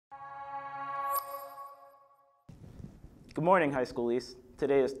Good morning, high schoolies.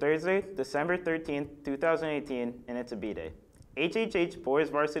 Today is Thursday, December 13th, 2018, and it's a B-Day. HHH Boys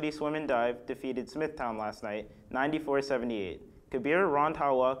Varsity Swim and Dive defeated Smithtown last night, 94-78. Kabir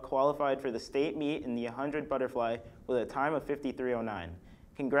Randhawa qualified for the state meet in the 100 butterfly with a time of 53:09.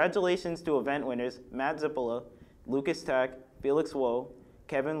 Congratulations to event winners Matt Zippola, Lucas Tack, Felix Woe,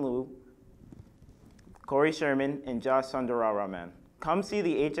 Kevin Liu, Corey Sherman, and Josh Sundararaman. Come see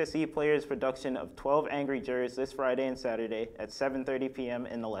the HSE Players production of 12 Angry Jurors this Friday and Saturday at 7:30 p.m.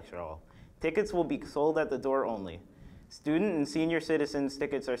 in the lecture hall. Tickets will be sold at the door only. Student and senior citizens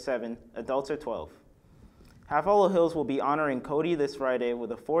tickets are $7, adults are $12. Half Hollow Hills will be honoring Cody this Friday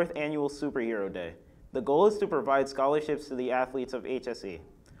with a 4th annual Superhero Day. The goal is to provide scholarships to the athletes of HSE.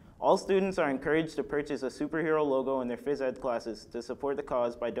 All students are encouraged to purchase a superhero logo in their phys ed classes to support the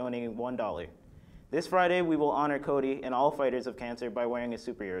cause by donating $1. This Friday, we will honor Cody and all fighters of cancer by wearing a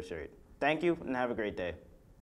superhero shirt. Thank you, and have a great day.